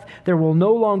death. There will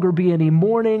no longer be any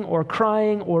mourning or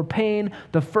crying or pain.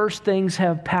 The first things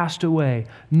have passed away.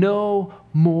 No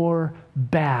more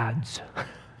bads."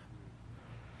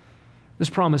 This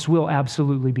promise will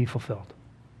absolutely be fulfilled.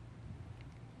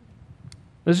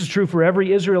 This is true for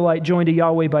every Israelite joined to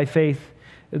Yahweh by faith.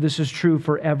 This is true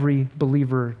for every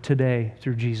believer today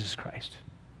through Jesus Christ.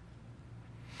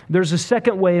 There's a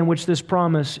second way in which this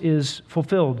promise is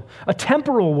fulfilled, a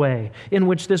temporal way in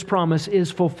which this promise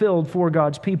is fulfilled for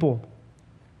God's people.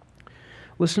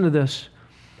 Listen to this.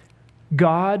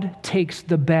 God takes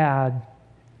the bad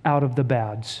out of the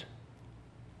bads.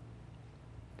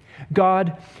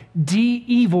 God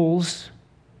de-evils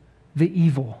the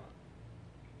evil.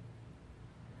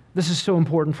 This is so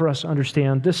important for us to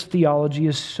understand. This theology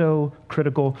is so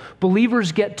critical.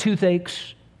 Believers get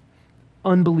toothaches.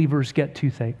 Unbelievers get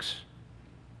toothaches.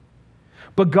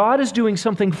 But God is doing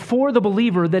something for the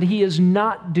believer that He is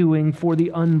not doing for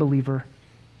the unbeliever.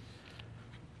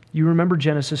 You remember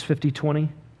Genesis 50:20?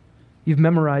 You've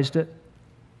memorized it.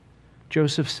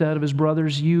 Joseph said of his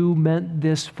brothers, "You meant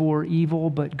this for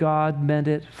evil, but God meant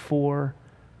it for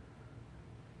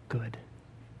good."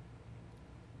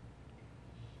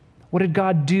 What did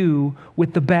God do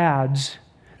with the bads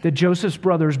that Joseph's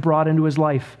brothers brought into his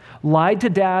life? Lied to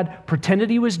dad, pretended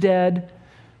he was dead,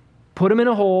 put him in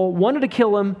a hole, wanted to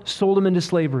kill him, sold him into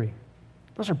slavery.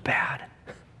 Those are bad.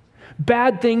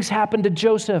 Bad things happened to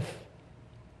Joseph.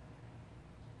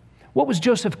 What was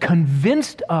Joseph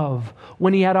convinced of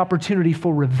when he had opportunity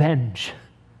for revenge?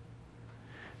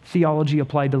 Theology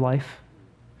applied to life.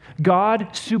 God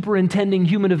superintending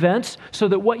human events so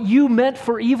that what you meant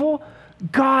for evil,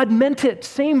 God meant it,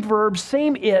 same verb,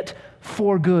 same it,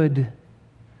 for good.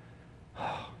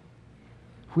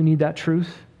 We need that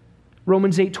truth.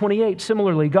 Romans 8:28,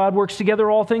 similarly, God works together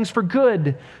all things for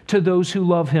good to those who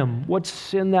love Him.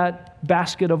 What's in that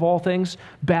basket of all things?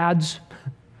 Bads,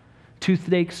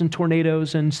 toothaches and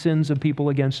tornadoes and sins of people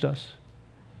against us.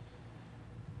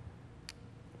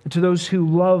 And to those who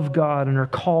love God and are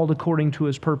called according to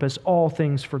His purpose, all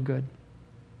things for good.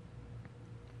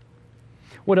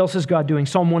 What else is God doing?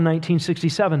 Psalm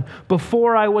 119:67.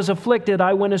 Before I was afflicted,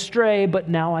 I went astray, but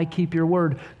now I keep your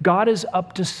word. God is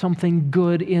up to something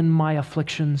good in my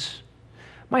afflictions.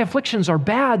 My afflictions are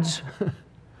bads.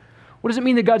 What does it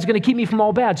mean that God's going to keep me from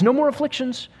all bads? No more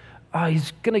afflictions.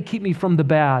 He's going to keep me from the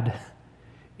bad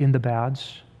in the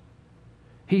bads.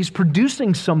 He's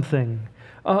producing something,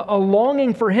 a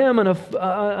longing for Him, an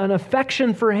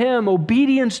affection for Him,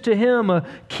 obedience to Him, a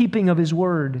keeping of His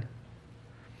word.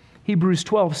 Hebrews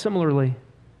 12, similarly.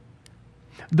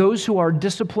 Those who are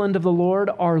disciplined of the Lord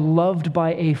are loved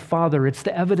by a Father. It's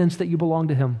the evidence that you belong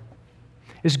to Him.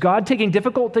 Is God taking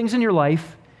difficult things in your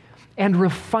life and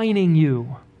refining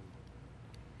you?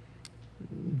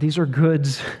 These are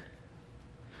goods.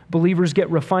 Believers get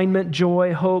refinement,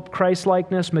 joy, hope,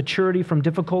 Christ-likeness, maturity from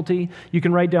difficulty. You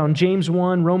can write down James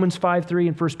 1, Romans 5:3,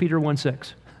 and 1 Peter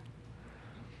 1:6.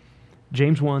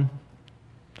 James 1,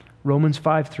 Romans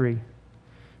 5:3.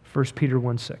 1 Peter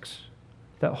 1:6.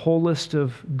 That whole list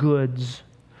of goods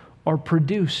are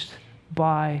produced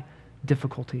by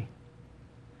difficulty.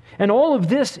 And all of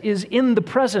this is in the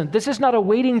present. This is not a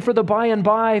waiting for the by and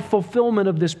by fulfillment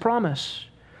of this promise.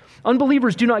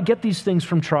 Unbelievers do not get these things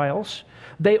from trials.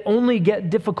 They only get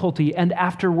difficulty and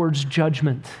afterwards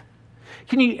judgment.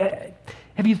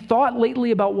 Have you thought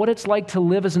lately about what it's like to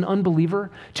live as an unbeliever,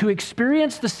 to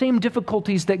experience the same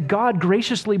difficulties that God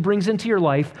graciously brings into your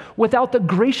life without the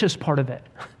gracious part of it?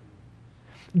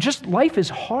 Just life is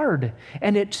hard,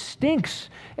 and it stinks,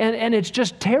 and it's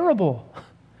just terrible.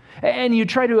 And you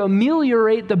try to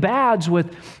ameliorate the bads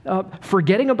with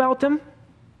forgetting about them,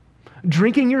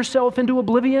 drinking yourself into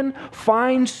oblivion,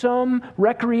 find some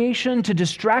recreation to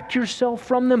distract yourself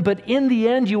from them, but in the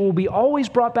end, you will be always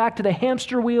brought back to the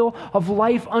hamster wheel of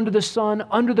life under the sun,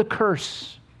 under the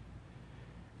curse.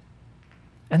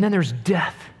 And then there's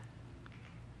death.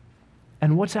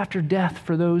 And what's after death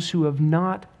for those who have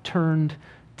not turned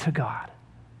to God?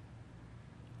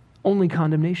 Only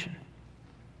condemnation.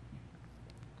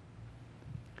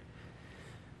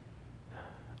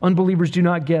 Unbelievers do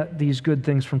not get these good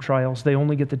things from trials. They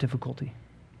only get the difficulty.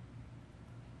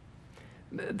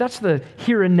 That's the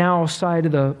here and now side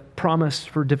of the promise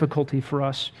for difficulty for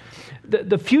us.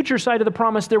 The future side of the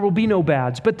promise, there will be no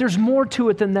bads, but there's more to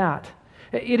it than that.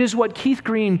 It is what Keith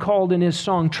Green called in his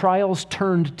song, Trials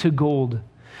Turned to Gold.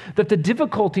 That the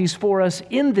difficulties for us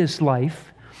in this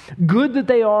life, good that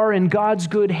they are in God's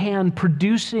good hand,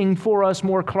 producing for us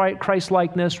more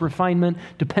Christ-likeness, refinement,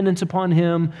 dependence upon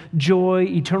Him, joy,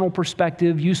 eternal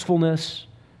perspective, usefulness.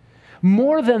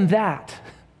 More than that,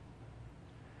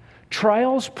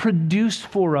 trials produce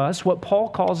for us what Paul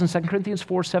calls in 2 Corinthians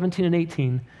 4:17 and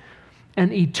 18,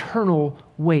 an eternal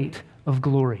weight of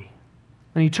glory,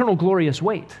 an eternal glorious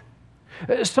weight.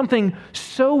 Something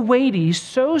so weighty,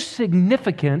 so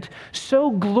significant, so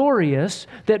glorious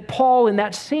that Paul in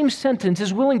that same sentence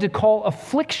is willing to call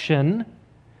affliction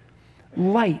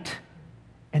light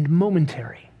and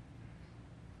momentary.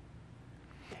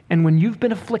 And when you've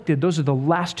been afflicted, those are the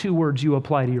last two words you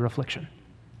apply to your affliction.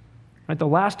 Right? The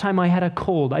last time I had a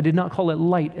cold, I did not call it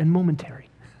light and momentary.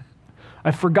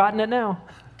 I've forgotten it now.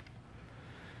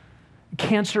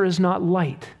 Cancer is not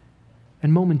light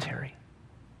and momentary.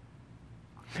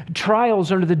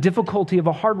 Trials under the difficulty of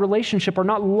a hard relationship are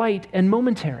not light and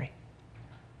momentary.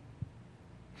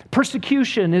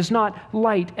 Persecution is not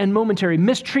light and momentary.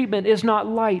 Mistreatment is not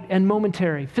light and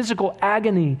momentary. Physical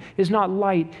agony is not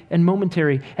light and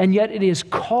momentary. And yet it is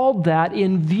called that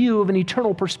in view of an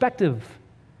eternal perspective.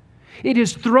 It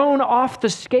is thrown off the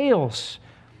scales.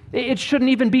 It shouldn't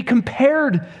even be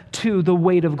compared to the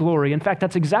weight of glory. In fact,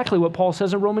 that's exactly what Paul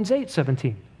says in Romans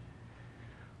 8:17.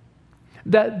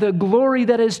 That the glory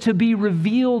that is to be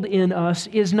revealed in us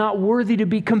is not worthy to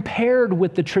be compared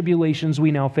with the tribulations we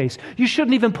now face. You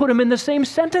shouldn't even put them in the same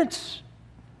sentence.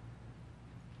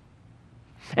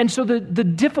 And so the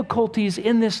difficulties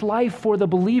in this life for the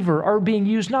believer are being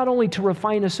used not only to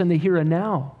refine us in the here and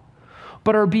now,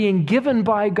 but are being given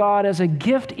by God as a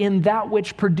gift in that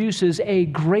which produces a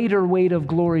greater weight of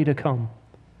glory to come.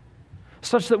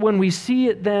 Such that when we see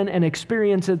it then and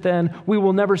experience it then, we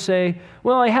will never say,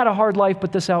 well, I had a hard life,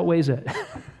 but this outweighs it.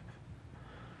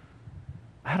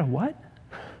 I had a what?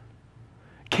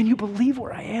 Can you believe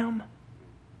where I am?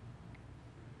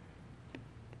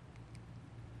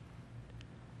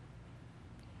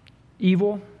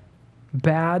 Evil,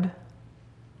 bad,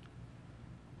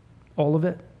 all of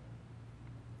it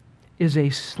is a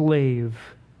slave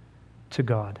to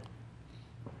God.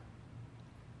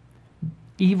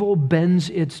 Evil bends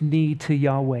its knee to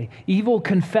Yahweh. Evil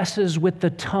confesses with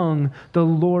the tongue the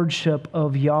lordship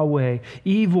of Yahweh.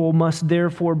 Evil must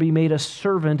therefore be made a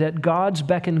servant at God's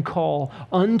beck and call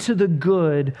unto the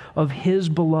good of His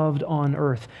beloved on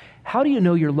earth. How do you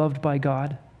know you're loved by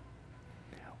God?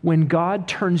 When God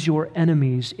turns your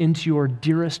enemies into your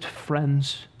dearest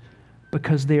friends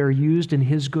because they are used in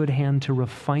His good hand to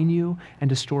refine you and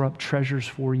to store up treasures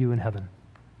for you in heaven.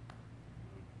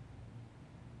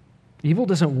 Evil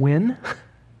doesn't win.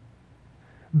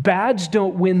 Bads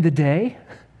don't win the day.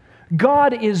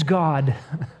 God is God.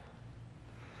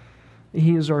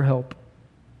 He is our help.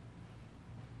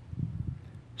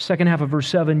 Second half of verse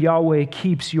 7, Yahweh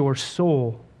keeps your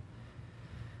soul.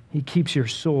 He keeps your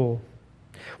soul.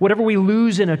 Whatever we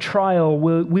lose in a trial,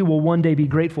 we will one day be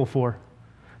grateful for.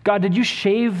 God, did you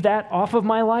shave that off of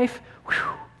my life?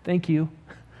 Whew, thank you.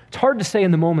 It's hard to say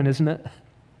in the moment, isn't it?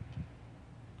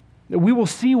 We will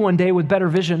see one day with better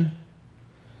vision.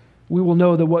 We will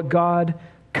know that what God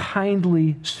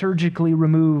kindly, surgically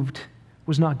removed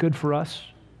was not good for us.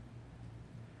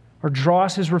 Our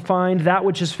dross is refined. That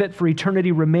which is fit for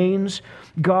eternity remains.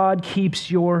 God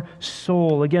keeps your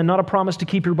soul. Again, not a promise to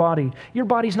keep your body. Your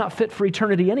body's not fit for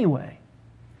eternity anyway.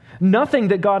 Nothing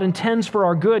that God intends for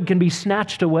our good can be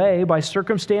snatched away by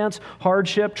circumstance,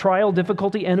 hardship, trial,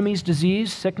 difficulty, enemies,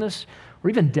 disease, sickness, or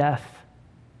even death.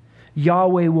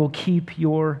 Yahweh will keep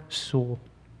your soul.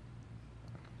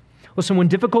 Listen, when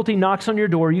difficulty knocks on your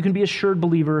door, you can be assured,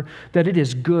 believer, that it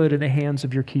is good in the hands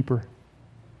of your keeper.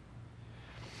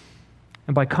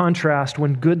 And by contrast,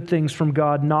 when good things from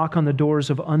God knock on the doors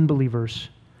of unbelievers,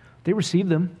 They receive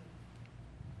them,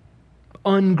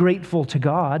 ungrateful to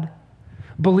God,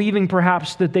 believing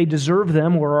perhaps that they deserve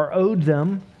them or are owed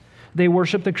them. They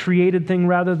worship the created thing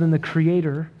rather than the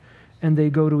Creator, and they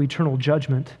go to eternal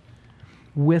judgment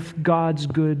with God's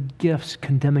good gifts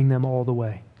condemning them all the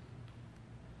way.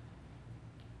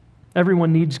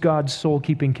 Everyone needs God's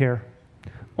soul-keeping care.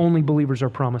 Only believers are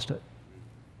promised it.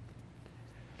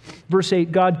 Verse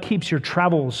 8, God keeps your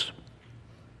travels.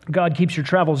 God keeps your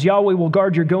travels. Yahweh will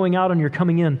guard your going out and your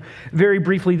coming in. Very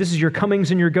briefly, this is your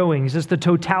comings and your goings. It's the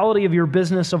totality of your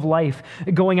business of life.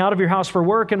 Going out of your house for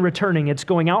work and returning. It's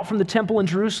going out from the temple in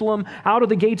Jerusalem, out of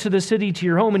the gates of the city to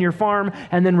your home and your farm,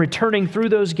 and then returning through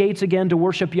those gates again to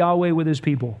worship Yahweh with His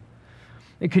people.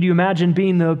 Could you imagine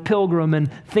being the pilgrim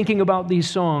and thinking about these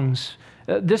songs?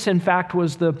 This, in fact,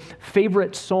 was the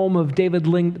favorite psalm of David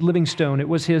Livingstone. It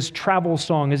was his travel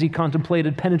song as he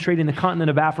contemplated penetrating the continent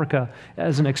of Africa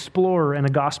as an explorer and a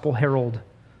gospel herald.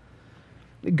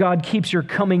 God keeps your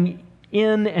coming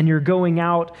in and your going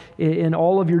out in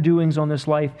all of your doings on this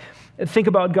life. Think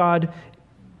about God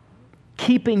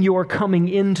keeping your coming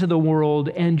into the world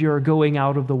and your going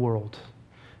out of the world.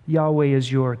 Yahweh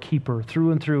is your keeper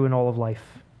through and through in all of life.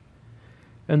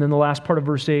 And then the last part of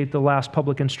verse 8, the last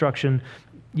public instruction,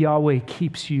 Yahweh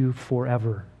keeps you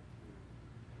forever.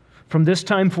 From this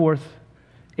time forth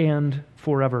and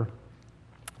forever.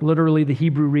 Literally, the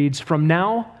Hebrew reads, from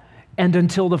now and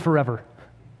until the forever.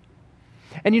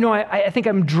 And you know, I think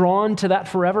I'm drawn to that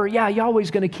forever. Yeah,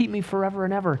 Yahweh's going to keep me forever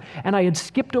and ever. And I had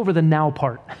skipped over the now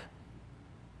part.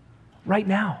 Right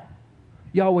now,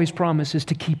 Yahweh's promise is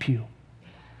to keep you.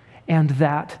 And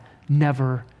that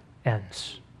never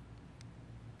ends.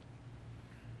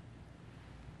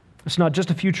 It's not just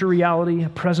a future reality, a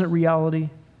present reality.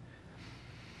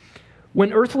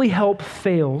 When earthly help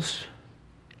fails,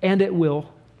 and it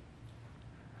will,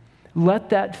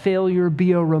 let that failure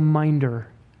be a reminder,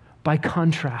 by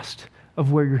contrast,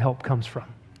 of where your help comes from.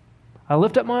 I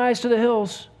lift up my eyes to the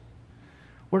hills.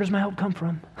 Where does my help come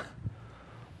from?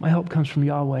 My help comes from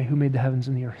Yahweh, who made the heavens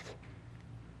and the earth.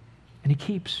 And He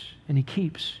keeps, and He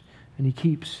keeps, and He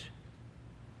keeps.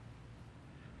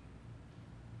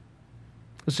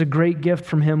 It's a great gift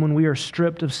from Him when we are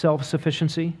stripped of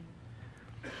self-sufficiency,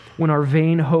 when our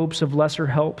vain hopes of lesser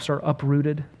helps are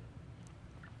uprooted.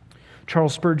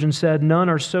 Charles Spurgeon said, none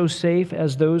are so safe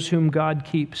as those whom God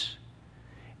keeps,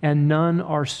 and none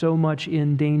are so much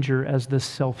in danger as the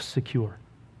self-secure.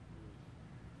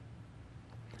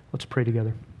 Let's pray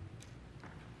together.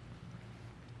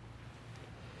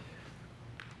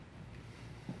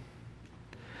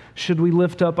 Should we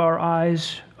lift up our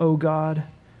eyes, O God,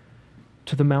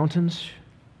 to the mountains,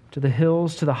 to the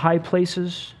hills, to the high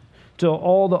places, to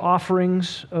all the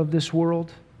offerings of this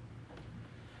world?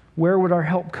 Where would our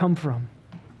help come from?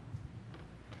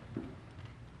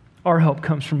 Our help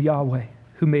comes from Yahweh,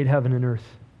 who made heaven and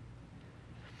earth.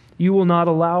 You will not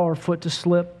allow our foot to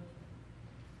slip.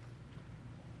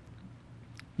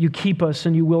 You keep us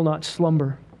and you will not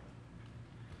slumber.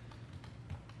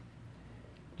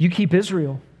 You keep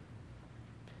Israel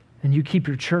and you keep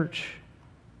your church,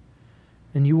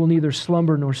 and you will neither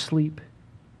slumber nor sleep.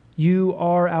 You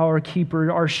are our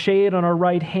keeper, our shade on our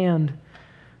right hand.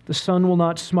 The sun will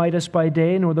not smite us by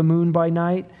day, nor the moon by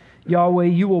night. Yahweh,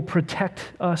 you will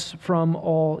protect us from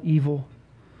all evil.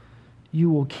 You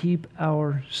will keep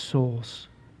our souls.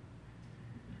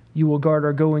 You will guard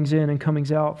our goings in and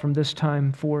comings out from this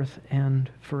time forth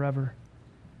and forever.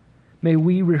 May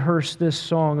we rehearse this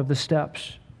song of the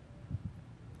steps.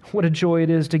 What a joy it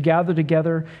is to gather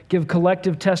together, give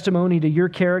collective testimony to your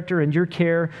character and your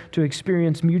care, to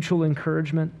experience mutual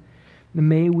encouragement.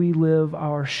 May we live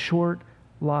our short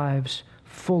lives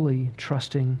fully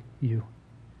trusting you.